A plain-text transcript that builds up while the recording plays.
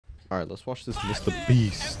All right, let's watch this Mr.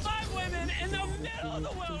 Beast. And 5 women in the middle of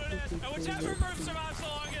the wilderness. And whichever group survives the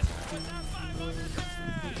longest puts that 5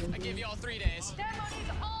 women. I give you all 3 days. That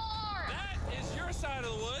is your side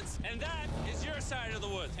of the woods, and that is your side of the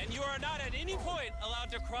woods. And you are not at any point allowed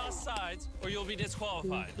to cross sides, or you'll be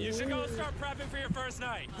disqualified. You should go start prepping for your first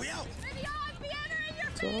night. We out.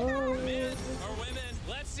 Men or women,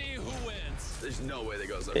 let's see who wins. There's no way that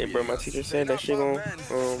goes up. Hey, bro, my teacher said that she gonna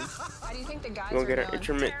get her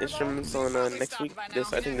instruments on next week. I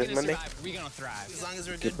think this Monday. We gonna thrive. As long as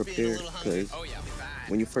we're Get good, being a prepared, little hungry. because Oh yeah,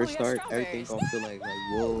 fine. when you first start, everything gonna feel like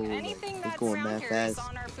whoa, like, it's going mad fast.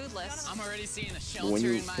 I'm already seeing a But shelter when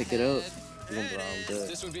you in my pick head. it up, you're gonna be like, I'm good.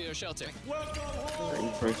 This would be a shelter. When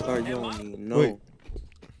you first start, you don't even know. Wait.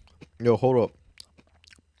 Yo, hold up.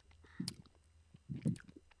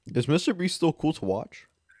 Is Mr. Beast still cool to watch?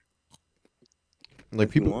 Like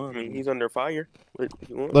If you people, want. I mean, he's under fire. If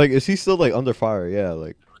you want. like, is he still like under fire? Yeah,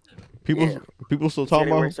 like people, Yeah. people still He talking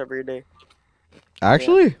about him? works every day.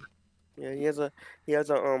 Actually, Yeah, he has a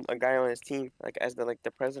guy on his team, like as the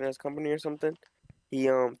president of his company or something. He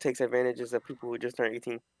takes advantages of people who just turned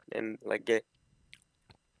 18 and like gay.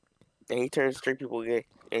 And he turns straight people gay.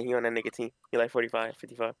 And he on that nigga team. He like 45,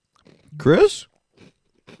 55. Chris.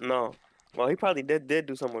 No. Well, he probably did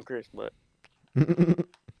do something with Chris, but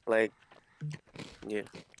like, yeah.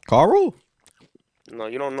 Carl. No,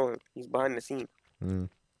 you don't know him. He's behind the scene.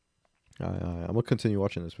 I'm gonna continue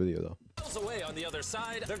watching this video though. Away on the other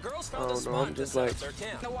side, the girls found Oh, a no, spot I'm to just set like up their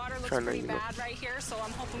camp. The water looks trying to, pretty you know, bad right here, so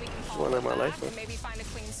I'm hoping we can wanna follow live my that life, and though. maybe find a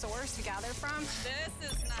clean source to gather from.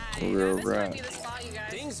 This is nice. Real This rap. might be the spot, you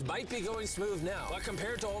guys. Things might be going smooth now, but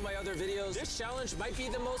compared to all my other videos, this challenge might be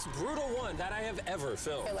the most brutal one that I have ever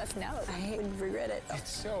filmed. Okay, let's know. I would regret it.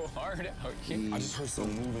 It's so hard out here. I just heard some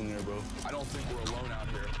moving there, bro. I don't think we're alone out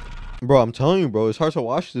here. Bro, I'm telling you, bro, it's hard to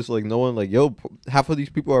watch this. Like, knowing, like, yo, half of these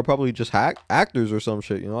people are probably just actors or some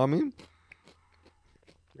shit. You know what I mean?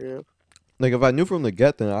 Yeah. Like, if I knew from the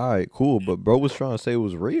get, then all right, cool. But bro was trying to say it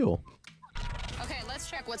was real. Okay, let's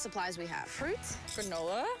check what supplies we have. Fruits,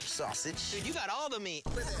 granola. Sausage. Dude, you got all the meat.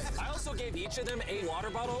 I also gave each of them a water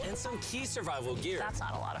bottle and some key survival gear. That's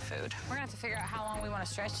not a lot of food. We're gonna have to figure out how long we want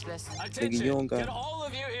to stretch this. Attention, you don't got- can all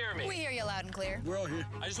of you hear me? We hear you loud and clear. We're all here.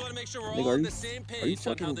 I just want to make sure we're Nigga, all are on you- the same are you page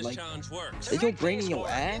on how fucking, this like- challenge works. Is your brain in your More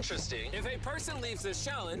ass? Interesting. If a person leaves this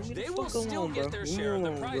challenge, What the they fuck will going still on, get bro? their What share of the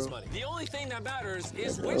going on, prize bro? money. The only thing that matters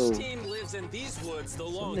is Bro. which team lives in these woods the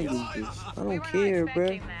Some longest. niggas just, I don't care,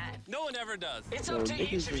 bro. No one ever does. It's Yo, up to niggas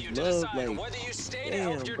each of just you to love, decide like, whether you stay to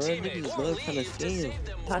damn, help your bro, teammate niggas or love trying to leave to scam. save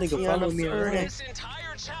them. How they can follow me around? This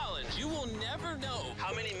entire challenge, you will never know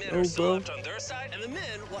how many men No, are still bro. left on their side, and the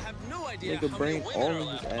men will have no idea Nigga how many brain women all are in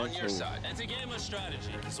left his on your asshole. side. It's a game of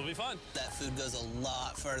strategy. This will be fun. That food goes a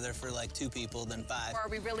lot further for like 2 people than 5. Or are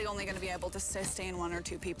we really only gonna be able to sustain 1 or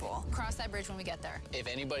 2 people? Cross that bridge when we get there. If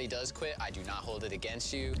anybody does quit, I do not hold it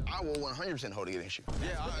against you. I will 100% hold it against you.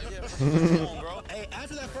 Yeah. Come on, bro. Hey,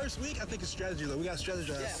 after that first week, I think it's strategy, though. We got to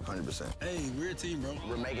strategize. 100%. Hey, we're a team, bro.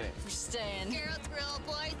 We're making it. We're staying. Girls rule,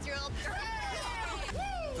 boys rule.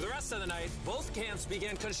 For the rest of the night, both camps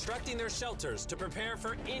began constructing their shelters to prepare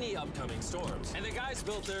for any upcoming storms. And the guys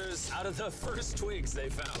built theirs out of the first twigs they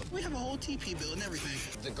found. We have a whole TP build and everything.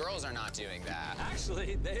 The girls are not doing that.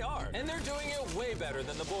 Actually, they are. And they're doing it way better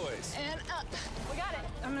than the boys. And up. We got it.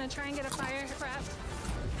 I'm gonna try and get a fire craft.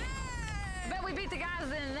 Bet we beat the guys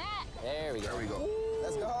in that. There we go. There we go.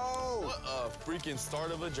 Let's go. What a freaking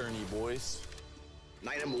start of a journey, boys.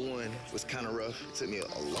 Night number 1 was kind of rough. It took me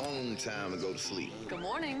a long time to go to sleep. Good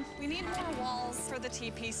morning. We need more walls for the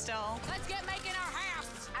TP still. Let's get making our house.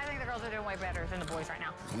 I think the girls are doing way better than the boys right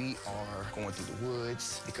now. We are going through the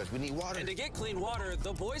woods because we need water. And to get clean water,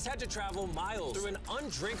 the boys had to travel miles through an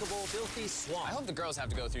undrinkable, filthy swamp. I hope the girls have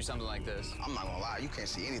to go through something like this. I'm not gonna lie, you can't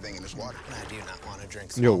see anything in this water. I do not want to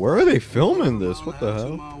drink Yo, where are they filming this? What the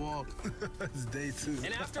hell? It's day 2.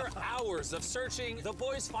 And after hours of searching, the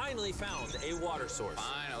boys finally found a water source.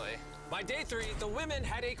 Finally. By day 3, the women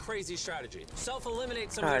had a crazy strategy.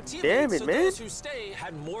 Self-eliminate some God of their damn teammates it, so man. those who stay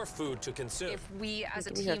had more food to consume. If we as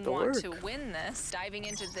a We have team to want work. to win this, diving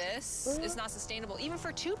into this is not sustainable, even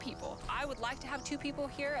for 2 people. I would like to have 2 people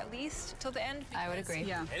here at least till the end. I would agree.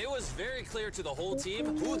 Yeah. And it was very clear to the whole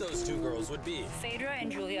team who those 2 girls would be. Phaedra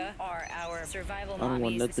and Julia are our survival I don't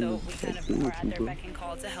want mommies, nothing so to we kind of do are with at you, their bro. beck and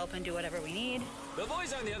call to help and do whatever we need. The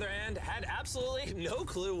boys, on the other hand, had absolutely no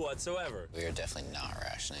clue whatsoever. We are definitely not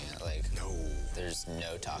rationing it. Like, no. There's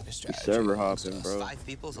no talk of strategy. Server hopping, bro. 5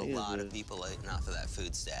 people's a Yeah, lot of dude. people eating off of that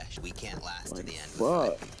food stash. We can't last to Like, the end fuck.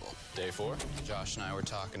 with 5 people. Day 4, Josh and I were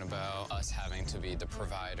talking about us having to be the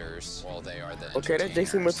providers while they are the Okay, that's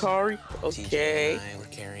Jason entertainers. Matari. TJ Okay. and I were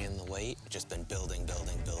carrying the weight. Just been building.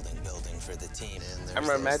 for the team. I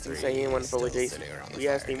remember Matthew saying he didn't want to fuck with Jason. We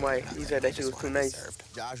asked him why. He said that she was too nice.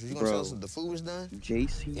 Josh, was you gonna tell us if the food was done?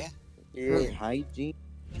 JC, Yeah. her hygiene,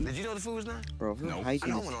 Did you know the food was done? bro, her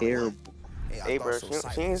hygiene is terrible. Hey, bro, she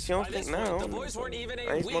don't think now. The boys weren't even I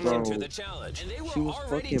a ain't week smoking. into the challenge, and they She were was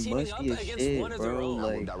already fucking teaming up musty as against shit, one of their bro. own.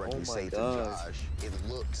 Like, Directly oh my say to god, Josh, it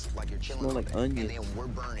looks like you're chilling smell with like them, onion. and then we're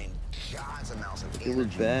burning God's amounts of It was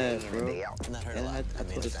energy bad, day in and bro. day out. Not heard And a I lot.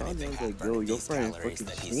 told if Sonya, I anything, was Pat like, burned yo, your these friend calories fucking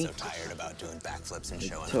that he's so stinks. tired about doing backflips and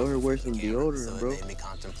showing Tell her up wear on some camera. deodorant, So it bro. made me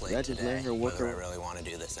contemplate That just today let her work whether I her. really want to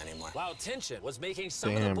do this anymore. While tension was making some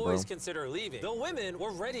of Damn, the boys bro. consider leaving, the women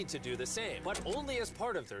were ready to do the same, but only as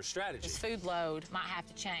part of their strategy. This food load might have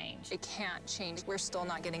to change. It can't change. We're still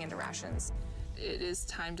not getting into rations. It is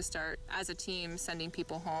time to start, as a team, sending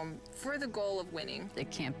people home for the goal of winning. It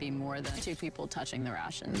can't be more than 2 people touching the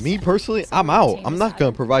rations. Me personally, I'm out. I'm not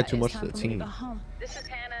gonna provide too much to the team. This is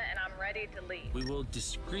Hannah, and I'm ready to leave. We will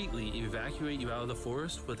discreetly evacuate you out of the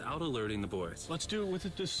forest without alerting the boys. Let's do it with a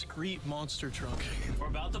discreet monster truck. We're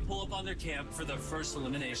about to pull up on their camp for their first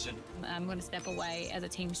elimination. I'm going to step away as a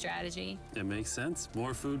team strategy. It makes sense.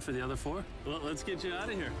 More food for the other 4? Well, let's get you out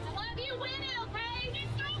of here. I love you winning, okay?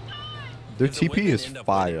 It's so fun. Their If the TP women is end up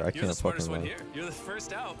fire. winning, I you're the can't smartest fucking one lie. here. You're the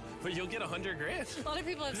first out, but you'll get $100,000. A lot of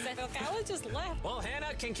people have said, okay, I just left. Well,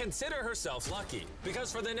 Hannah can consider herself lucky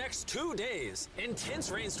because for the next 2 days, intense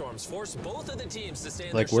rainstorms forced both of the teams to stay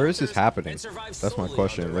in Like, their where is this shelters happening? and survive That's my solely on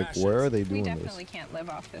question. their Like, rations. where are they We doing definitely this? can't live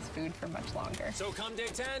off this food for much longer. So come day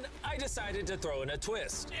 10, I decided to throw in a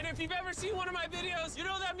twist. And if you've ever seen one of my videos, you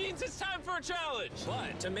know that means it's time for a challenge.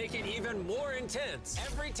 But to make it even more intense,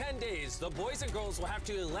 every 10 days, the boys and girls will have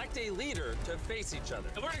to elect a leader to face each other.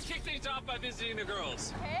 And we're gonna kick things off by visiting the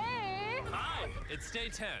girls. Hey! Hi, it's day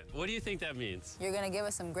 10. What do you think that means? You're going to give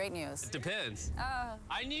us some great news. It depends.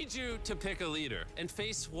 I need you to pick a leader and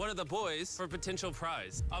face one of the boys for a potential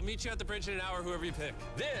prize. I'll meet you at the bridge in an hour, whoever you pick.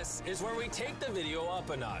 This is where we take the video up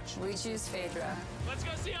a notch. We choose Phaedra. Let's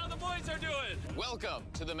go see how the boys are doing. Welcome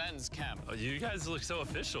to the men's camp. Oh, you guys look so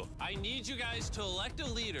official. I need you guys to elect a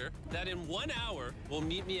leader that in 1 hour will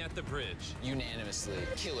meet me at the bridge. Unanimously,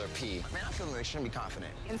 Killer P. Man, I feel like extremely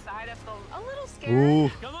confident. Inside, I feel a little scared. Ooh.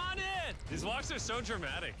 Come on in. These walks are so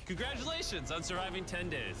dramatic. Congratulations on surviving 10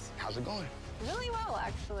 days. How's it going? Really well,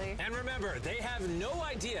 actually. And remember, they have no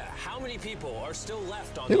idea how many people are still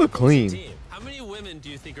left on They the look opposing clean. team. How many women do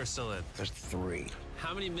you think are still in? There's 3.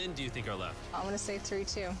 How many men do you think are left? I'm gonna say 3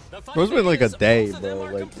 too. The funny It's been thing like a is, day, both of them bro.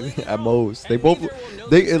 are Like completely at wrong, most, they and both neither will know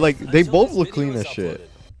they the like truth they until both this look video clean is as shit. uploaded.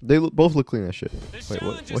 They both look clean as shit. This Wait,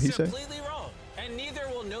 challenge what is he say? completely wrong, and neither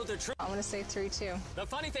will know the truth. I'm gonna say 3 too. The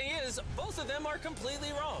funny thing is, both of them are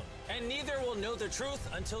completely wrong, and neither will know the truth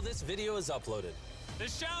until this video is uploaded.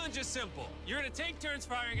 This challenge is simple. You're gonna take turns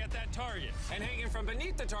firing at that target, and hanging from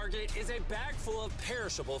beneath the target is a bag full of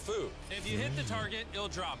perishable food. If you hit the target, it'll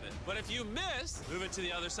drop it. But if you miss, move it to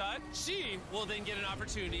the other side. She will then get an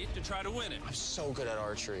opportunity to try to win it. I'm so good at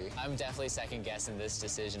archery. I'm definitely second guessing this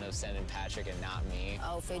decision of sending Patrick and not me.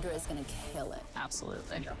 Oh, Phaedra is going to kill it.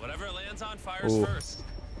 Absolutely. Whatever it lands on fires Ooh. first.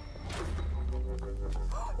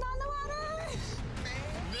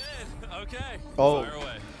 Men, okay. Oh. Fire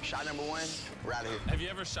away. Shot number 1, we're out of here. Have you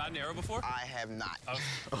ever shot an arrow before? I have not. Oh,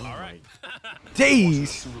 all right.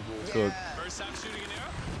 Days. Good. First time shooting an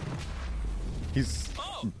arrow? He's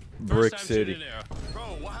Oh, Brick first time shooting City. an arrow. Bro,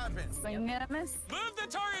 what happened? Swinging and a miss. Move the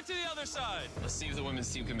target to the other side. Let's see if the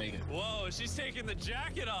women's team can make it. Whoa, she's taking the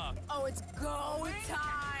jacket off. Oh, it's go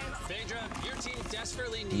time. Phaedra, your team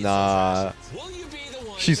desperately needs Nah. those rations. Will you be the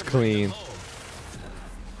one She's to bring them clean. home?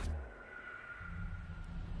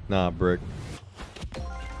 Nah, Brick.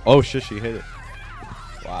 Oh shit, she hit it.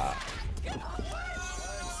 Wow.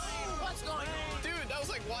 What's going on? Dude, that was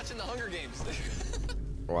like watching the Hunger Games.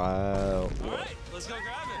 Wow. All right, let's go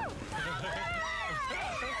grab it.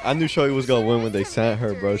 I knew Shorty was gonna win when they sent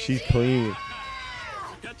her, bro. She's clean.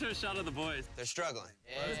 Got to a shot of the boys. They're struggling.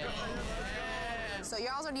 So you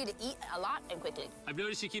also need to eat a lot and quickly. I've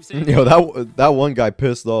noticed you keep saying. Yo, that one guy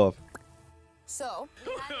pissed off. So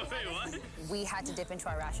Wait, what? we had to dip into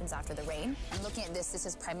our rations after the rain. And looking at this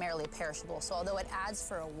is primarily perishable. So although it adds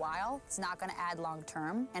for a while, it's not going to add long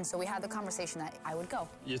term. And so we had the conversation that I would go.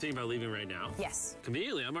 You're thinking about leaving right now? Yes.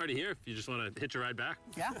 Conveniently, I'm already here if you just want to hitch a ride back.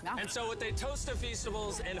 Yeah, no. And so with a toast of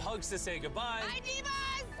Feastables and hugs to say goodbye, Bye,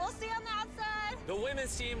 divas. We'll see you on the outside. the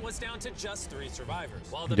women's team was down to just 3 survivors.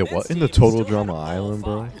 While the Yo, men's what in the team Total still had Drama all Island,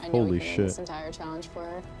 bro? 5. Holy shit. entire challenge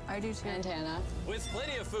for. I do too. And Hannah. With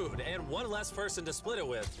plenty of food and one less person to split it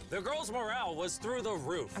with, the girls' morale morale was through the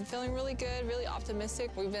roof. I'm feeling really good, really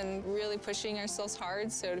optimistic. We've been really pushing ourselves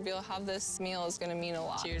hard, so to be able to have this meal is gonna mean a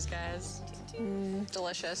lot. Cheers, guys.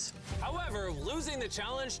 Delicious. However, losing the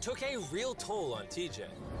challenge took a real toll on TJ.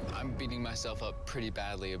 I'm beating myself up pretty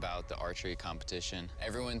badly about the archery competition.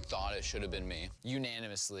 Everyone thought it should have been me.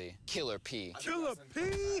 Unanimously, Killer P. Killer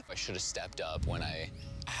P? I should have stepped up when I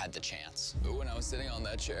had the chance. But when I was sitting on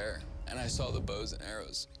that chair and I saw the bows and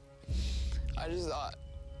arrows, I just thought,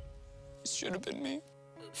 it should have been me.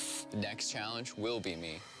 The next challenge will be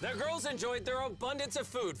me. The girls enjoyed their abundance of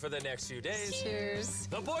food for the next few days. Cheers.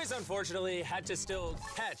 The boys, unfortunately, had to still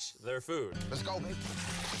catch their food. Let's go, baby.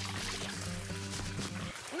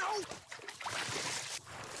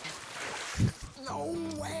 No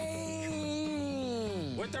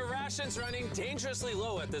way! With their rations running dangerously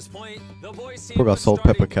low at this point, the boys team Bro got was salt,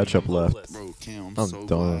 starting pepper, to ketchup become left. hopeless. Bro, Cam, I'm so done.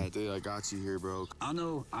 glad that I got you here, bro. I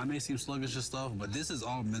know I may seem sluggish and stuff, but this is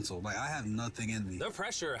all mental. Like, I have nothing in me. The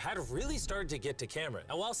pressure had really started to get to Cameron.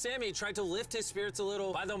 And while Sammy tried to lift his spirits a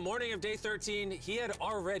little, by the morning of day 13, he had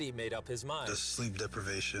already made up his mind. The sleep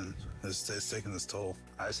deprivation is taking its toll.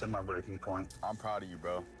 I set my breaking point. I'm proud of you,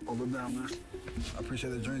 bro. Hold it down, man. I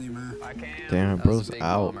appreciate the journey, man. I can. Damn, That was bro's a big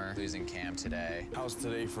out. bummer, losing Cam today. How's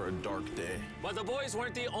today for a dark day? But the boys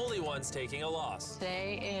weren't the only ones taking a loss.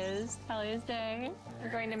 Today is Talia's day.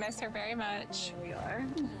 We're going to miss her very much. There we are.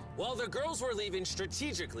 While the girls were leaving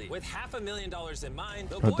strategically with $500,000 in mind,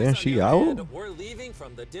 the Oh, boys damn, on she the other out? hand were leaving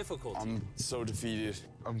from the difficulty. I'm so defeated.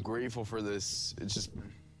 I'm grateful for this. It's just,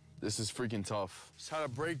 this is freaking tough. Just had a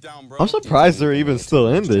breakdown, bro. I'm surprised they're even still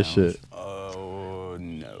in this shit. Oh,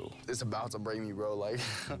 no. It's about to break me, bro. Like,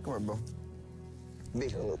 come on, bro.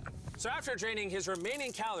 Big hug. So after draining his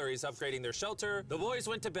remaining calories upgrading their shelter, the boys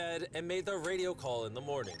went to bed and made the radio call in the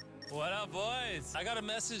morning. What up, boys? I got a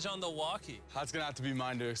message on the walkie. That's gonna have to be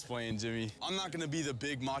mine to explain, Jimmy. I'm not gonna be the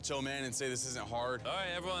big macho man and say this isn't hard. All right,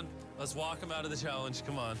 everyone, let's walk him out of the challenge.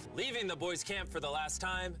 Come on. Leaving the boys' camp for the last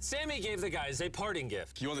time, Sammy gave the guys a parting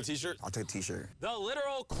gift. You want the t-shirt? I'll take the t-shirt. The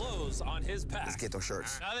literal clothes on his back. Let's get those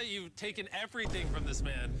shirts. Now that you've taken everything from this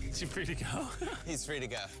man, is he free to go? He's free to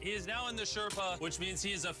go. He is now in the Sherpa, which means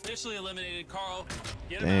he is officially eliminated. Carl,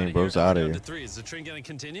 get him Dang, out of bro's here. outta Down here. to 3. Is the trend gonna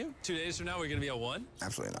continue? 2 days from now, we're gonna be at 1?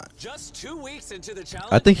 Absolutely not. Just 2 weeks into the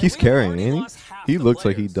challenge, I think he's and we've carrying, already ain't lost half he? He the looks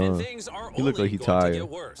like he players, and done. things are He looks only like he going to tired. get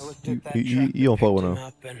worse. I looked at that He truck don't fuck with and him.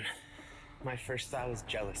 up, and my first thought was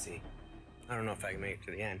jealousy. I don't know if I can make it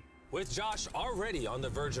to the end. With Josh already on the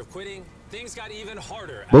verge of quitting, things got even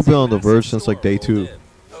harder. Bro as been a on the massive verge since like day storm rolled 2. in.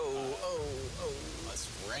 It's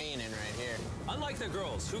raining right here. Unlike the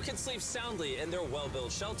girls, who can sleep soundly in their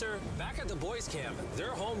well-built shelter, back at the boys' camp,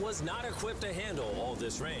 their home was not equipped to handle all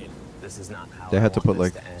this rain. This is not how They I had to want put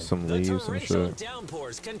this like to end. some The leaves and torrential shit.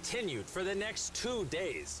 downpours continued for the next 2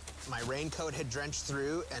 days. My raincoat had drenched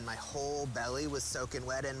through and my whole belly was soaking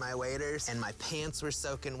wet in my waders and my pants were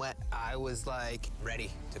soaking wet. I was like ready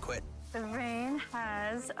to quit. The rain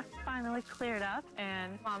has finally cleared up,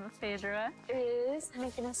 and Mama Phaedra is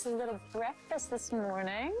making us a little breakfast this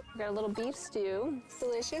morning. We got a little beef stew. It's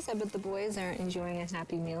delicious. I bet the boys aren't enjoying a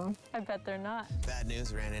happy meal. I bet they're not. Bad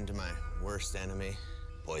news, ran into my worst enemy,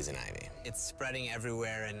 poison ivy. It's spreading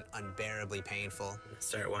everywhere and unbearably painful.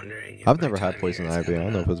 Start wondering. if I've my never had time poison here is ivy. I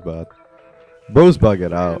don't know coming if it's bad. Bro's about to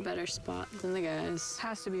get We're in a out. better spot than the guys.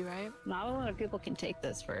 Has to be, right? Not a lot of people can take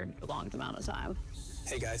this for a long amount of time.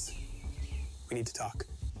 Hey guys, we need to talk.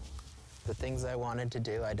 The things I wanted to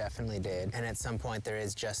do, I definitely did. And at some point, there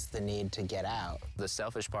is just the need to get out. The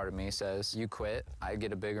selfish part of me says, you quit, I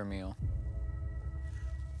get a bigger meal.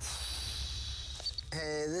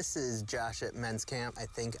 Hey, this is Josh at men's camp. I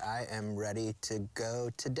think I am ready to go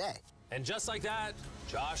today. And just like that,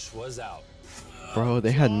 Josh was out. Bro,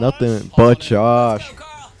 they had nothing but Josh.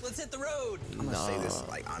 Let's hit the road. I'm gonna say this,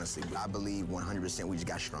 like, honestly, I believe 100% we just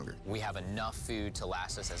got stronger. We have enough food to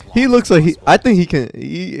last us as long He as looks like possible. I think he can.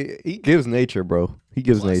 He gives nature, bro. He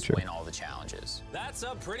gives Plus nature. win all the challenges. That's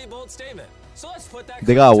a pretty bold statement. So let's put that They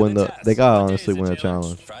clip gotta to win the. test. They gotta What day honestly is the win the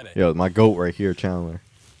challenge. Friday. Yo, my goat right here, Chandler.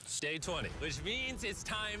 Day 20, which means it's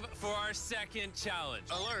time for our second challenge.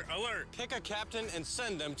 Alert, alert. Pick a captain and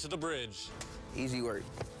send them to the bridge. Easy work.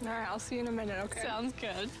 All right, I'll see you in a minute, okay? Sounds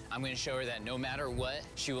good. I'm gonna show her that no matter what,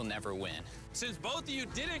 she will never win. Since both of you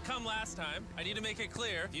didn't come last time, I need to make it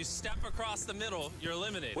clear, you step across the middle, you're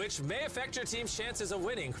eliminated. Which may affect your team's chances of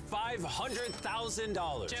winning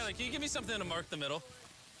 $500,000. Chandler, can you give me something to mark the middle?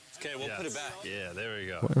 Okay, we'll put it back. Yeah, there we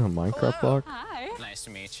go. What in a Minecraft block? Hi. Nice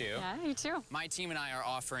to meet you. Yeah, you too. My team and I are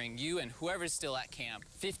offering you and whoever's still at camp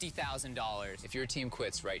 $50,000 if your team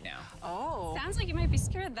quits right now. Oh. Sounds like you might be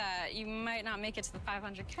scared that you might not make it to the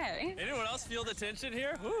 500K. Anyone else feel the tension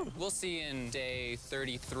here? Woo. We'll see in day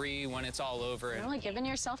 33 when it's all over. You're only giving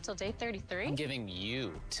yourself till day 33? I'm giving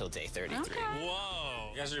you till day 33. Okay.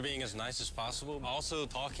 Whoa. You guys are being as nice as possible. Also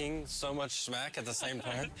talking so much smack at the same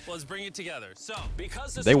time. Well, let's bring it together. So,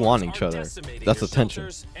 because the They want storms each are other. decimating That's your the tension.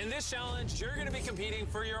 shelters, in this challenge, you're going to be competing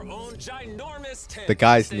for your own ginormous tent. The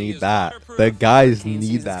guys need that. The guys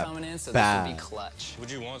need that bad. Clutch.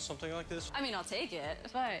 Would you want something like this? I mean, I'll take it.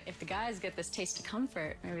 But if the guys get this taste of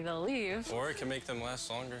comfort, maybe they'll leave. Or it can make them last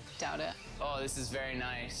longer. Doubt it. Oh, this is very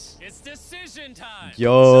nice. It's decision time.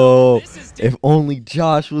 Yo, if only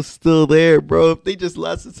Josh was still there, bro. If they just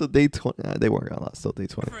lasted till day 20. Nah, they weren't gonna last till day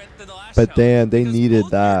 20. But damn, they needed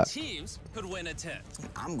that. Teams could win a tent.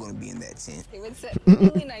 I'm gonna be in that tent. It would sit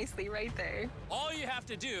really nicely right there. All you have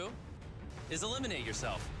to do is eliminate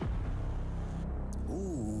yourself.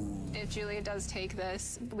 If Julia does take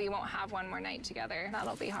this, we won't have one more night together.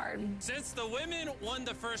 That'll be hard. Since the women won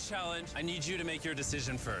the first challenge, I need you to make your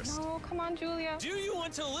decision first. No, come on, Julia. Do you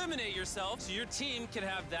want to eliminate yourself so your team can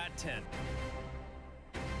have that tent?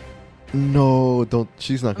 No, don't.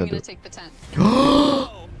 She's not I'm gonna do gonna it. take the tent.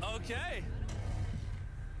 Oh, okay.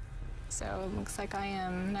 So it looks like I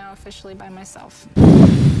am now officially by myself.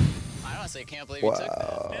 I honestly can't believe you took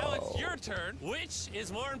that. Now it's your turn. Which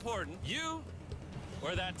is more important, you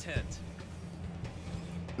or that tent?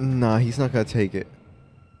 Nah, he's not gonna take it.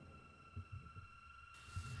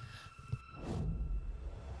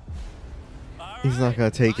 He's not gonna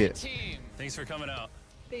take it. Thanks for coming out.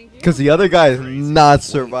 Thank you. Because the other guy is not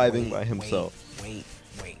surviving by himself.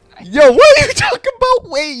 Yo, what are you talking about?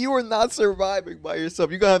 Wait, you are not surviving by yourself.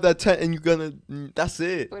 You're gonna have that tent and you're gonna. That's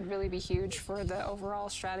it. It would really be huge for the overall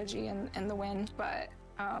strategy and the win, but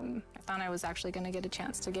I thought I was actually gonna get a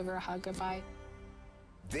chance to give her a hug goodbye.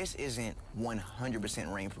 This isn't 100%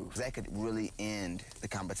 rainproof. That could really end the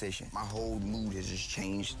competition. My whole mood has just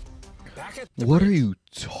changed. Back at the What are bridge, you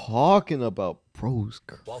talking about, bros?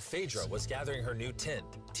 While Phaedra was gathering her new tent,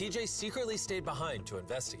 TJ secretly stayed behind to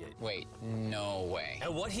investigate. Wait, no way.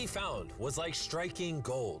 And what he found was like striking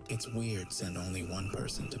gold. It's weird send only one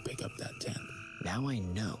person to pick up that tent. Now I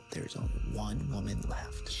know there's only one woman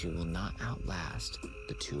left. She will not outlast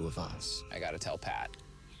the two of us. I gotta tell Pat.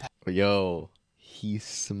 Yo, he's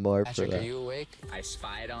smart for Patrick, are that. you awake? I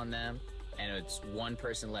spied on them, and it's one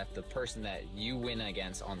person left, the person that you win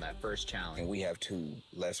against on that first challenge. And we have two,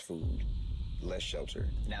 less food, less shelter.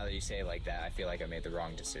 Now that you say it like that, I feel like I made the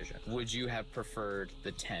wrong decision. Would you have preferred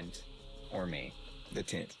the tent or me? The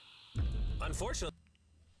tent. Unfortunately,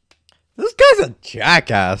 This guy's a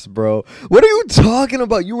jackass, bro. What are you talking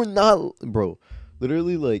about? You were not, bro.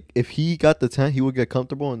 Literally, like, if he got the tent, he would get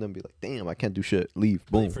comfortable and then be like, damn, I can't do shit. Leave.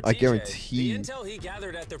 Boom. for I TJ, guarantee. the intel he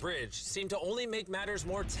gathered at the bridge seemed to only make matters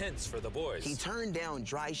more tense for the boys. He turned down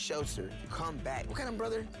dry shelter to come back. What kind of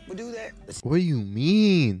brother would do that? What do you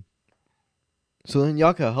mean? So then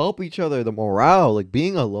y'all can help each other. The morale, like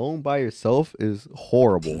being alone by yourself, is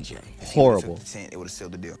horrible. TJ, if he Horrible. would've took the tent, it would have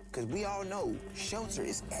sealed the deal. Because we all know shelter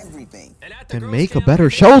is everything. And at the Then girls' make a camp, better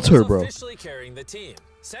Phaedra was shelter, bro. officially carrying the team,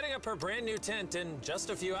 setting up her brand new tent in just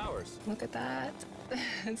a few hours. Look at that.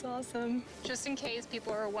 It's awesome. Just in case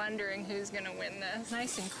people are wondering who's gonna win this.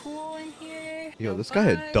 Nice and cool in here. Yo, No this guy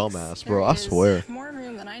a bugs. dumbass, bro. There I is swear. More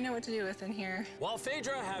room than I know what to do with in here. While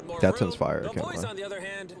Phaedra had more That room, tent's fire, I the can't boys, lie. on the other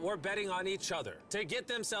hand, were betting on each other to get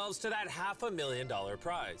themselves to that $500,000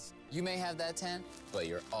 prize. You may have that tent, but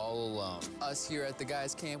you're all alone. Us here at the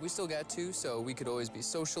guys' camp, we still got two, so we could always be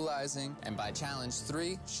socializing. And by challenge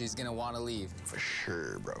 3, she's gonna want to leave. For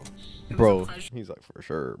sure, bro. Bro, he's like, for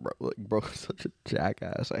sure, bro. Like, bro, such a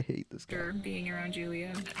jackass. I hate this guy. After being around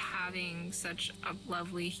Julia, having such a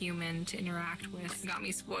lovely human to interact with got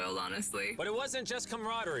me spoiled, honestly. But it wasn't just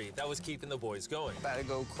camaraderie that was keeping the boys going. About to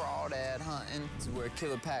go crawdad hunting. This is where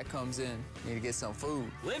Killer Pat comes in. Need to get some food.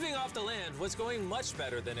 Living off the land was going much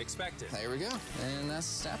better than expected. There we go. And that's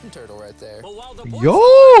a snapping turtle right there. But while the boys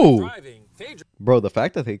Yo! were thriving, Phaedra Bro, the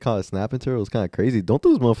fact that they call it snapping turtle is kind of crazy. Don't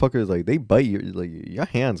those motherfuckers, like, they bite your, like, your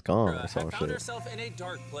hand's gone or had some found shit. herself in a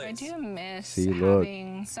dark I place. do miss See, look.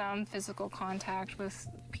 having some physical contact with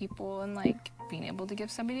people and like being able to give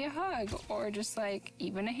somebody a hug or just like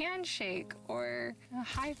even a handshake or a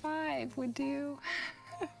high five would do.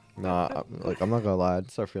 Nah, like, I'm not gonna lie. I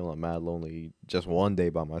start feeling mad lonely just one day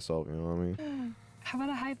by myself, you know what I mean? How about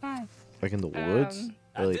a high five? Like in the woods.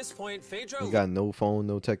 At Like, this point, Phaedra you got no phone,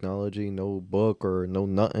 no technology, no book, or no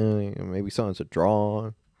nothing. Maybe something to draw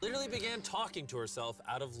on. literally began talking to herself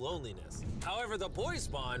out of loneliness. However, the boys'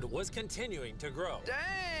 bond was continuing to grow.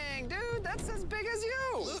 Dang, dude, that's as big as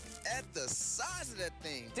you. Look at the size of that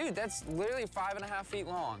thing. Dude, that's literally 5.5 feet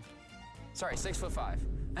long. Sorry, 6'5".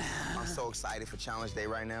 I'm so excited for Challenge Day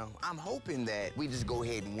right now. I'm hoping that we just go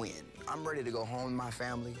ahead and win. I'm ready to go home with my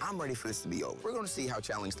family. I'm ready for this to be over. We're gonna see how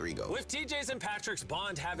Challenge 3 goes. With TJ's and Patrick's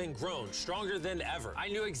bond having grown stronger than ever, I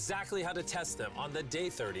knew exactly how to test them on the Day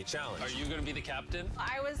 30 challenge. Are you gonna be the captain?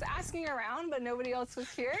 I was asking around, but nobody else was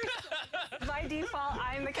here. By default,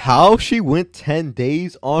 I'm the captain. How she went 10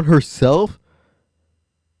 days on herself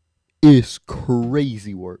is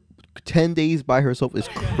crazy work. 10 days by herself is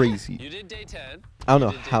crazy. You did day 10. I don't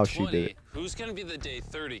know how she 20. did it. Who's gonna be the day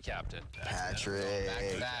 30 captain? Patrick.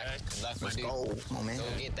 Let's go. Come on, man. Go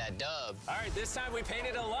get that dub. All right, this time we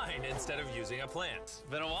painted a line instead of using a plant.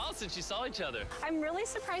 Been a while since you saw each other. I'm really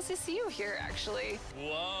surprised to see you here, actually.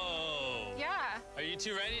 Whoa. Yeah. Are you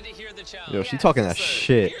two ready to hear the challenge? Yo, she talking that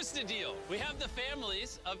shit. Here's the deal. We have the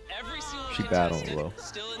families of every single She bad on contestant low.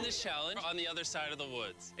 still in this challenge on the other side of the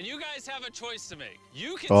woods. And you guys have a choice to make.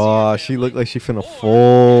 You can Oh, she looked like she finna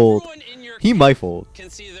fold. He might fold. can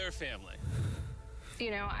see their family. You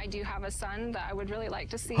know, I do have a son that I would really like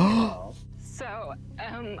to see. So,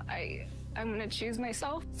 I'm gonna choose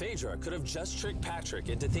myself. Phaedra could have just tricked Patrick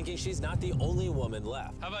into thinking she's not the only woman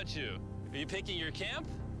left. How about you? Are you picking your camp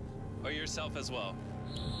or yourself as well?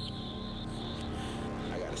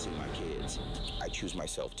 I gotta see my kids. I choose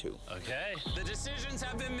myself too. Okay. The decisions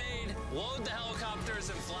have been made. Load the helicopters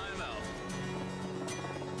and fly them out.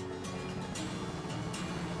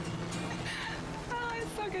 Oh,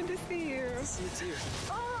 it's so good to see you. See you too.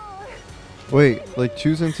 Oh. Wait, like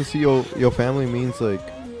choosing to see your family means like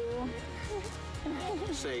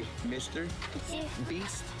Say, Mr.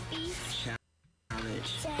 Beast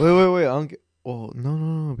Challenge. wait, I don't get oh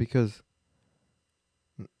no, because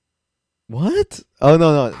what? Oh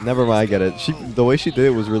no, never mind, I get it. The way she did it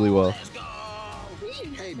was really well.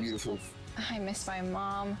 Hey, beautiful. I missed my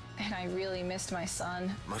mom, and I really missed my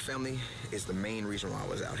son. My family is the main reason why I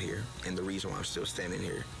was out here, and the reason why I'm still standing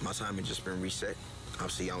here. My time has just been reset. I'll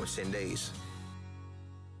see y'all in 10 days.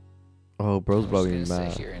 Oh, bro's I'm probably just gonna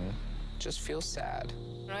mad. sit here and just feel sad.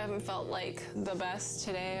 I haven't felt like the best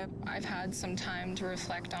today. I've had some time to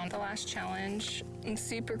reflect on the last challenge. I'm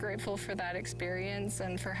super grateful for that experience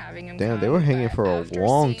and for having him Damn, come, they were hanging but for a after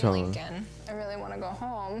long seeing time. Lincoln, I really want to go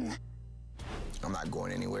home. I'm not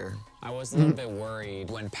going anywhere. I was a little bit worried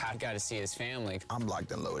when Pat got to see his family. I'm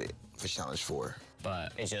locked and loaded for Challenge 4.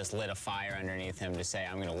 But it just lit a fire underneath him to say,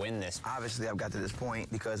 I'm gonna win this. Obviously, I've got to this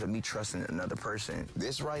point because of me trusting another person.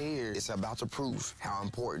 This right here is about to prove how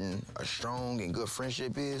important a strong and good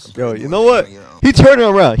friendship is. Yo, you know what? He turning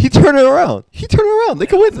around. He turning around. They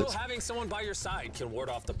can win this. Having someone by your side can ward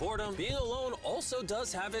off the boredom. Being alone also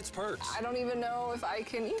does have its perks. I don't even know if I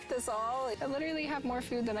can eat this all. I literally have more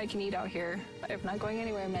food than I can eat out here. I'm not going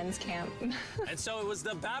anywhere, men's camp. And so it was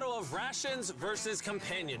the battle of rations versus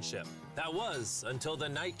companionship. That was until the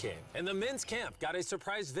night came, and the men's camp got a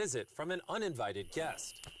surprise visit from an uninvited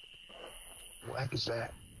guest. What is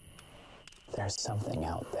that? There's something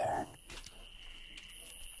out there.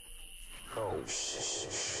 Oh,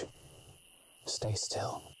 Shh. Stay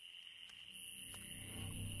still.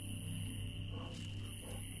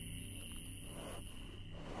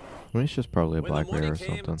 I mean, it's just probably a When black the morning bear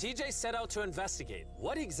or came, something. TJ set out to investigate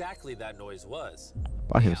what exactly that noise was.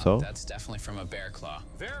 By himself. That's definitely from a bear claw.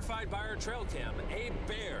 Verified by our trail cam, a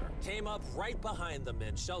bear came up right behind the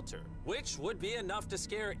men's shelter, which would be enough to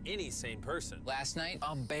scare any sane person. Last night,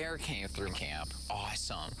 a bear came through camp.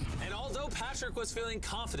 Awesome. And although Patrick was feeling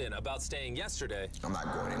confident about staying yesterday, I'm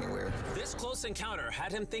not going anywhere. this close encounter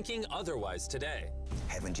had him thinking otherwise today.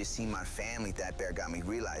 Having just seen my family, that bear got me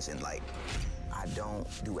realizing, like, I don't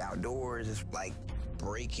do outdoors. It's like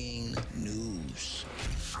breaking news.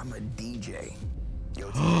 I'm a DJ. Yo,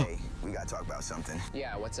 today, we gotta talk about something.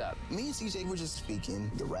 Yeah, what's up? Me and TJ were just speaking.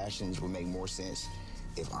 The rations would make more sense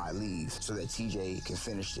if I leave so that TJ can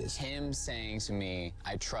finish this. Him saying to me,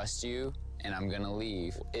 I trust you and I'm gonna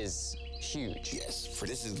leave is huge. Yes, for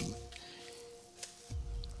this is...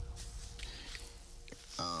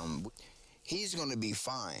 he's gonna be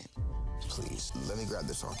fine. Please, let me grab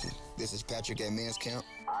this hockey. This is Patrick at Men's Camp.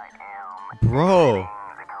 Bro.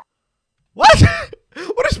 What?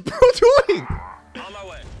 What is bro doing? On my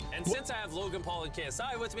way. And since I have Logan Paul and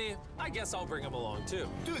KSI with me, I guess I'll bring him along too.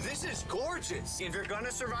 Dude, this is gorgeous. If you're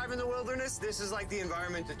gonna survive in the wilderness, this is like the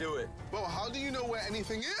environment to do it. Bro, how do you know where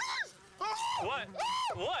anything is? What?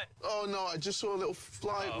 What? Oh no, I just saw a little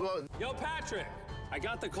fly. Bro. Yo, Patrick, I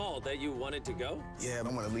got the call that you wanted to go. Yeah,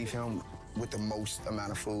 I'm gonna leave him with the most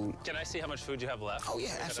amount of food. Can I see how much food you have left? Oh,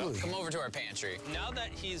 yeah, absolutely. Come over to our pantry. Now that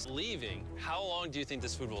he's leaving, how long do you think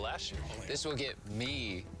this food will last you? This will get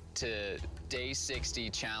me to day 60,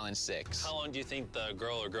 challenge 6. How long do you think the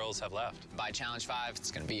girl or girls have left? By challenge 5,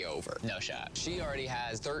 it's gonna be over. No shot. She already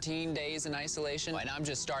has 13 days in isolation, and I'm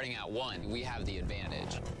just starting at 1. We have the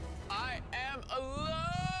advantage. I am alone!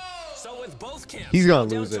 So with both camps, He's gonna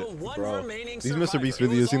down lose to it, one bro. remaining These survivor. Mr. Beast It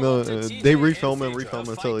was videos, you all know, up to TJ they and refilm and Phaedra refilm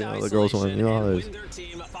to until, fight you know, the girls win. You know how and it is. win their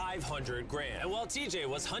team 500 grand. And while TJ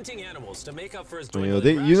was hunting animals to make up for his You know,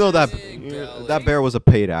 dwindling you know that rations, that bear was a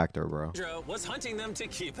paid actor, bro. Phaedra was hunting them to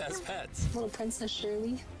keep as pets. Little Princess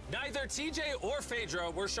Shirley. Neither TJ or Phaedra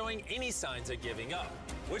were showing any signs of giving up,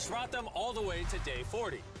 which brought them all the way to day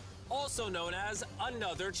 40, also known as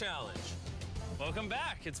another challenge. Welcome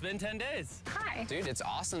back. It's been 10 days. Hi. Dude, it's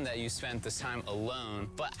awesome that you spent this time alone,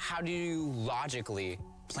 but how do you logically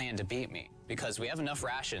plan to beat me? Because we have enough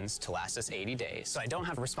rations to last us 80 days, so I don't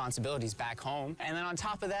have responsibilities back home. And then on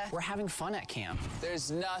top of that, we're having fun at camp. There's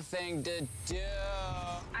nothing to do.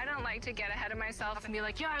 I don't like to get ahead of myself and be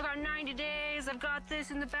like, yeah, I got 90 days, I've got this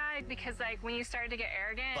in the bag, because like when you start to get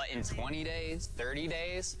arrogant. But in 20 days, 30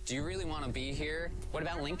 days, do you really want to be here? What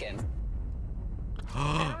about Lincoln?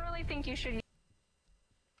 I don't really think you should.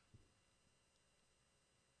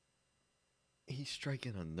 He's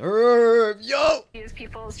striking a nerve, yo! Use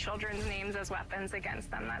people's children's names as weapons against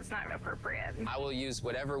them. That's not appropriate. I will use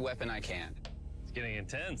whatever weapon I can. It's getting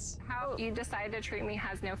intense. How you decide to treat me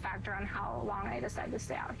has no factor on how long I decide to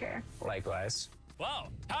stay out here. Likewise. Well,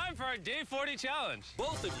 time for our day 40 challenge.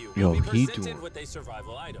 Both of you Yo, will be he presented doing- with a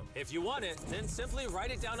survival item. If you want it, then simply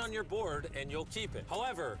write it down on your board and you'll keep it.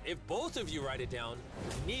 However, if both of you write it down,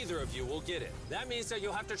 neither of you will get it. That means that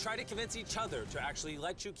you'll have to try to convince each other to actually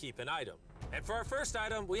let you keep an item. And for our first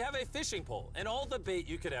item, we have a fishing pole and all the bait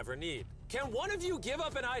you could ever need. Can one of you give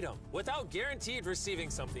up an item without guaranteed receiving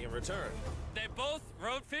something in return? They both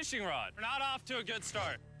wrote fishing rod. We're not off to a good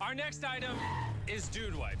start. Our next item is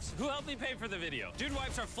dude wipes. Who helped me pay for the video? Dude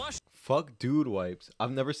wipes are flush. Fuck dude wipes.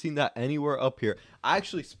 I've never seen that anywhere up here.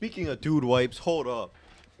 Actually, speaking of dude wipes, hold up.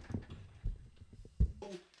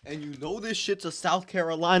 And you know this shit's a South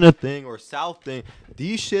Carolina thing or South thing.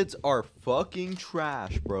 These shits are fucking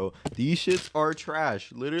trash, bro. These shits are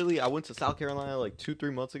trash. Literally, I went to South Carolina like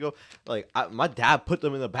 2-3 months ago. Like, my dad put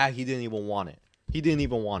them in the bag. He didn't even want it. He didn't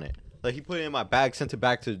even want it. Like, he put it in my bag, sent it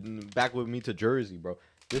back with me to Jersey, bro.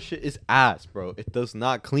 This shit is ass, bro. It does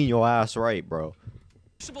not clean your ass right, bro.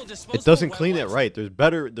 It doesn't clean it right. There's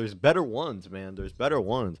better ones, man. There's better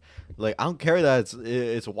ones. Like, I don't care that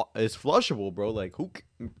it's flushable, bro. Like, who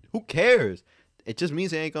cares? It just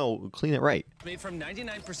means they ain't gonna clean it right. Made from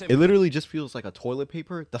 99%. It literally just feels like a toilet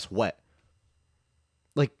paper that's wet.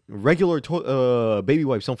 Like regular baby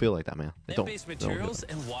wipes don't feel like that, man. They don't. Plant-based materials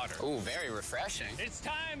and water. Ooh, very refreshing. It's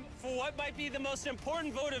time for what might be the most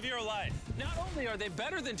important vote of your life. Not only are they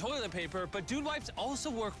better than toilet paper, but dude wipes also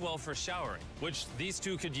work well for showering, which these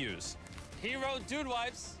two could use. He wrote dude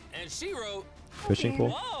wipes, and she wrote fishing pole.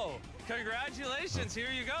 Whoa! Congratulations, here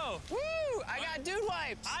you go. Woo! I got dude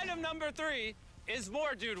wipes. Item number 3 is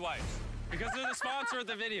more dude wipes. Because they're the sponsor of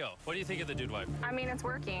the video. What do you think of the dude wipe? I mean, it's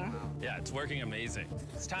working. Yeah, it's working amazing.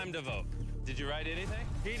 It's time to vote. Did you write anything?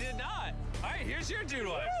 He did not. All right, here's your dude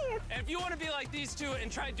wipe. And if you want to be like these two and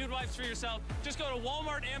try dude wipes for yourself, just go to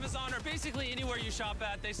Walmart, Amazon, or basically anywhere you shop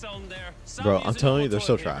at. They sell them there. Some Bro, use I'm it telling in you, they're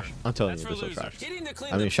so toilet paper. trash. I'm telling you, That's they're so for trash.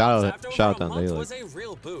 losers. I mean, shout out them. They was like. a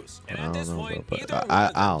real boost. And I at don't this know, point, bro, either but one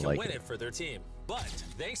of them I don't can like win it. it for their team. But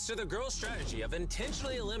thanks to the girls' strategy of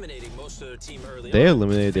intentionally eliminating most of their team early They on,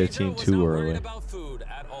 eliminated their Phaedra team was too not worried early. about food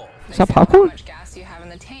at all. Is that How popcorn? much gas do you have in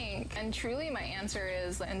the tank? And truly, my answer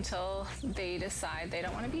is until they decide they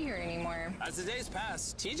don't want to be here anymore. As the days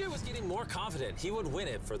passed, TJ was getting more confident he would win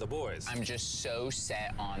it for the boys. I'm just so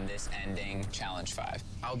set on this ending challenge 5.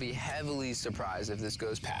 I'll be heavily surprised if this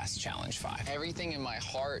goes past challenge 5. Everything in my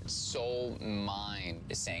heart, soul, mind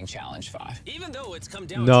is saying challenge 5. Even though it's come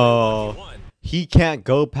down No, to a 1v1, he can't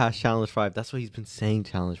go past challenge 5. That's what he's been saying.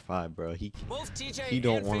 Challenge 5, bro. both TJ he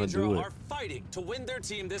don't and want to Phaedra do it. are fighting to win their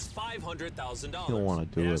team this $500,000. He don't want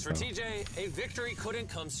to do and it, as for bro. TJ, a victory couldn't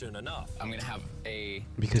come soon enough. I'm gonna have a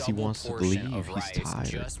Because he double wants to portion leave. of He's rice. tired.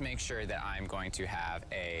 Just make sure that I'm going to have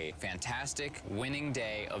a fantastic winning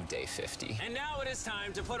day of day 50. And now it is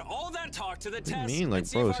time to put all that talk to the do you test. mean? Like, and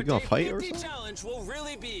see bro, if is he our gonna day fight or 50 something? challenge will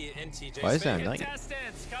really be in TJ's Why is that favor. night?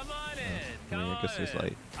 Contestants, come on in. I Come mean, I guess on it's in.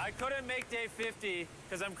 like. I couldn't make day 50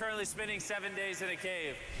 because I'm currently spending 7 days in a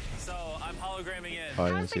cave. So I'm hologramming in. Oh, I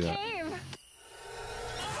didn't see that.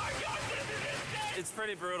 It's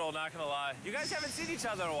pretty brutal, not gonna lie. You guys haven't seen each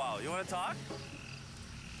other in a while. You wanna talk?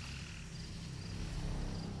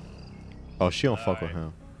 Oh, she don't fuck with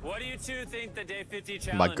him. What do you two think the day 50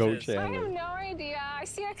 challenge My goat is? channel. I have no idea. I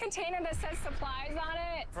see a container that says supplies on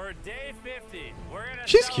it. For day 50, we're gonna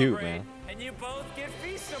She's cute, celebrate, man. and you both get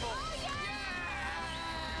Feastables.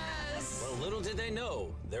 Well, little did they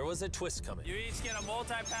know, there was a twist coming. You each get a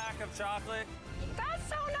multi-pack of chocolate. That's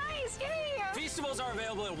so nice. Yay! Feastables are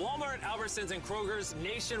available at Walmart, Albertsons, and Kroger's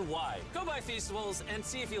nationwide. Go buy Feastables and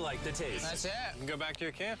see if you like the taste. That's it. You can go back to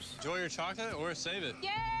your camps. Enjoy your chocolate or save it. Yay!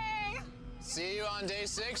 See you on day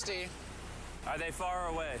 60. Are they far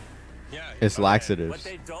away? Yeah. It's laxatives. What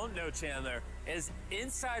they don't know, Chandler, is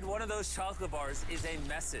inside one of those chocolate bars is a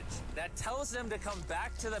message that tells them to come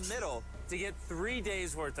back to the middle to get 3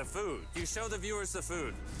 days worth of food. You show the viewers the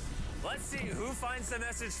food. Let's see who finds the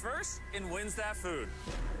message first and wins that food.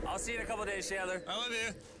 I'll see you in a couple days, Chandler. I love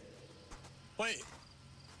you. Wait.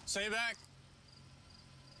 Say it back.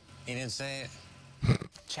 He didn't say it.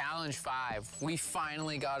 Challenge 5. We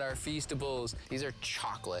finally got our Feastables. These are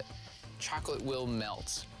chocolate. Chocolate will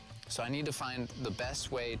melt. So I need to find the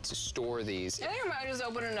best way to store these. I think I might just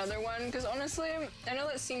open another one, because honestly, I know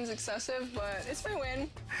that seems excessive, but it's my win.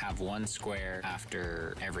 Have one square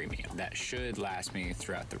after every meal. That should last me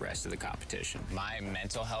throughout the rest of the competition. My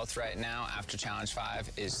mental health right now after Challenge 5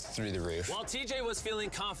 is through the roof. While TJ was feeling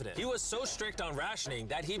confident, he was so strict on rationing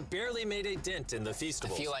that he barely made a dent in the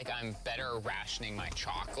Feastables. I feel like I'm better rationing my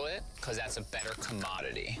chocolate because that's a better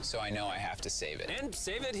commodity. So I know I have to save it. And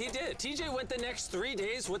save it he did. TJ went the next 3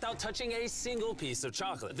 days without touching a single piece of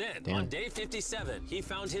chocolate. Then, on day 57, he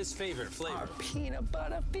found his favorite flavor. Our peanut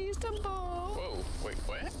butter Feastable. Whoa, wait,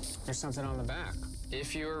 what? There's something on the back.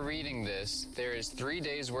 If you are reading this, there is 3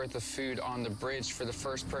 days worth of food on the bridge for the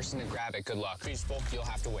first person to grab it. Good luck. Feastable, you'll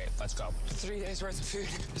have to wait. Let's go. 3 days worth of food.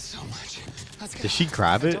 It's so much. Let's go. Did she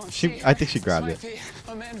grab it? I think she grabbed it.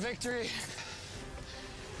 A man victory.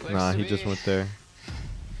 Nah, he just went there.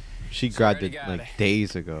 She grabbed it like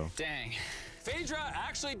days ago. Dang. Phaedra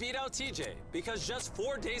actually beat out TJ because just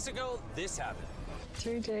 4 days ago, this happened.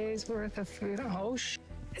 3 days worth of food. Oh,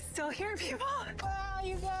 it's still here, people. Wow,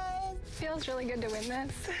 you guys. Feels really good to win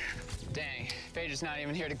this. Dang, Phaedra's not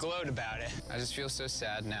even here to gloat about it. I just feel so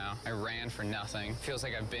sad now. I ran for nothing. Feels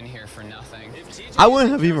like I've been here for nothing. I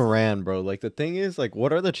wouldn't have even ran, bro. Like, the thing is, like,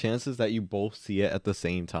 what are the chances that you both see it at the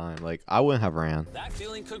same time? Like, I wouldn't have ran. That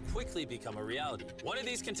feeling could quickly become a reality. One of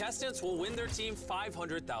these contestants will win their team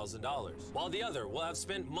 $500,000, while the other will have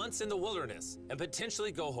spent months in the wilderness and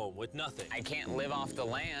potentially go home with nothing. I can't live off the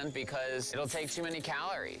land because it'll take too many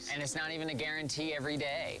calories, and it's not even a guarantee every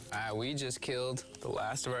day. We just killed the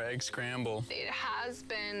last of our egg scramble. It has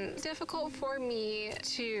been difficult for me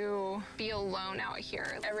to be alone out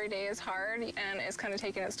here. Every day is hard, and it's kind of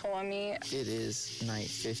taking its toll on me. It is night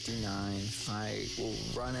 59. I will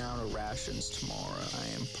run out of rations tomorrow. I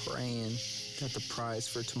am praying that the prize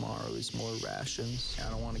for tomorrow is more rations. I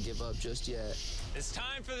don't want to give up just yet. It's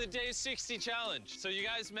time for the day 60 challenge. So you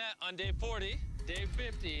guys met on day 40, day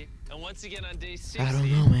 50, and once again on day 60, I don't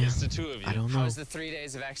know, man. it's the two of you. I don't know. How was the 3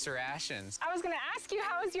 days of extra rations? I was gonna ask you,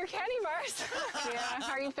 how was your candy bars? Yeah,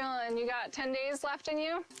 how are you feeling? You got 10 days left in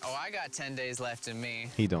you? Oh, I got 10 days left in me.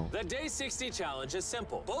 He don't. The day 60 challenge is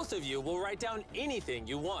simple. Both of you will write down anything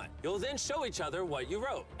you want. You'll then show each other what you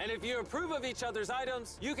wrote. And if you approve of each other's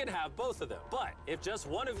items, you can have both of them. But if just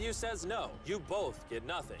one of you says no, you both get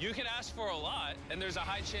nothing. You can ask for a lot, and there's a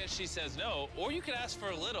high chance she says no, or you can ask for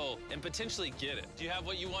a little and potentially get it. Do you have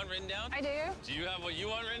what you want written down? I do. Do you have what you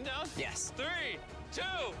want written down? Yes. 3, 2,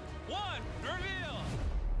 1, reveal!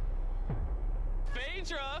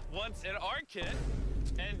 Phaedra wants an art kit,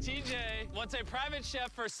 and TJ wants a private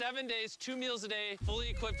chef for 7 days, 2 meals a day, fully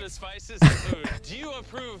equipped with spices and food. Do you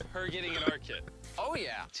approve her getting an art kit? Oh,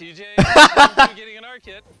 yeah. TJ, approve you getting an art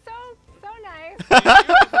kit? So nice.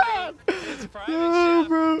 It's private chef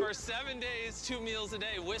for 7 days, 2 meals a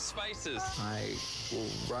day with spices. I will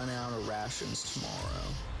run out of rations tomorrow.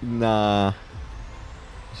 Nah.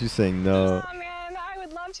 She's saying no. Oh man, I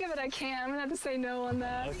would love to, but I can't. I'm gonna have to say no on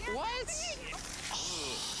that. What?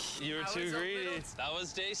 You were too greedy. That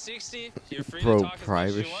was day 60. You're free Bro, to talk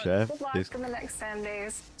private as much as you chef. Good luck is- for the next 10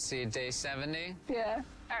 days. See you day 70. Yeah.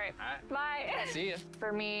 All right. Bye. See ya.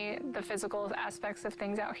 For me, the physical aspects of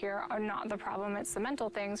things out here are not the problem. It's the mental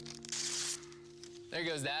things. There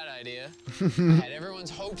goes that idea. I had everyone's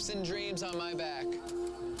hopes and dreams on my back.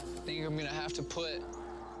 I think I'm gonna have to put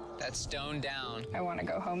that stone down. I want to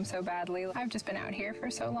go home so badly. I've just been out here for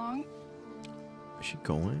so long. Is she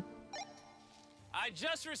going? I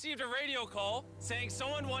just received a radio call saying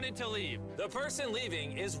someone wanted to leave. The person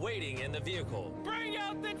leaving is waiting in the vehicle. Bring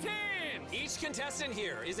out the team! Each contestant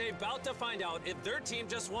here is about to find out if their team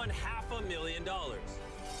just won $500,000.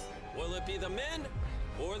 Will it be the men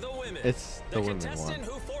or the women? It's the women contestant one.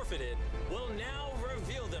 who forfeited will now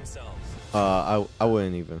reveal themselves. I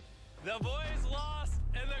wouldn't even. The boys lost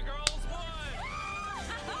and the girls won.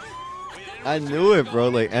 I knew it, bro.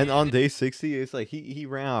 Like, and on day 60, it's like he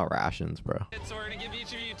ran out of rations, bro. So we're gonna give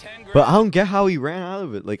each of you 10 grand. But I don't get how he ran out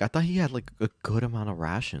of it. Like, I thought he had like a good amount of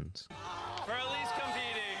rations. For at least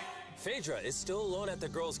competing. Phaedra is still alone at the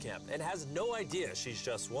girls' camp and has no idea she's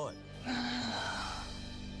just won.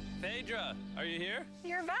 Phaedra, are you here?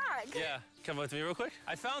 You're back. Yeah, come with me real quick.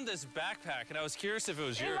 I found this backpack and I was curious if it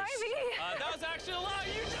was yours. might be. That was actually a lie.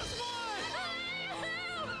 You just won.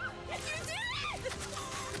 You did it!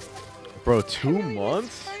 Bro, 2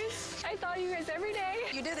 months? I saw you guys every day.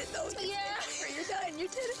 You did it though. Yeah. You're done. You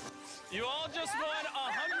did it. You all just won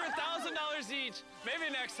 $100,000 each.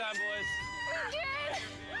 Maybe next time, boys. We did!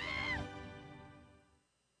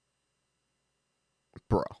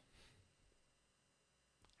 Bro.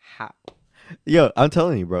 How? Yo, I'm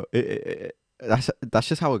telling you, bro. That's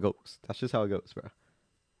just how it goes. That's just how it goes, bro.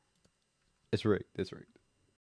 It's rigged. It's rigged.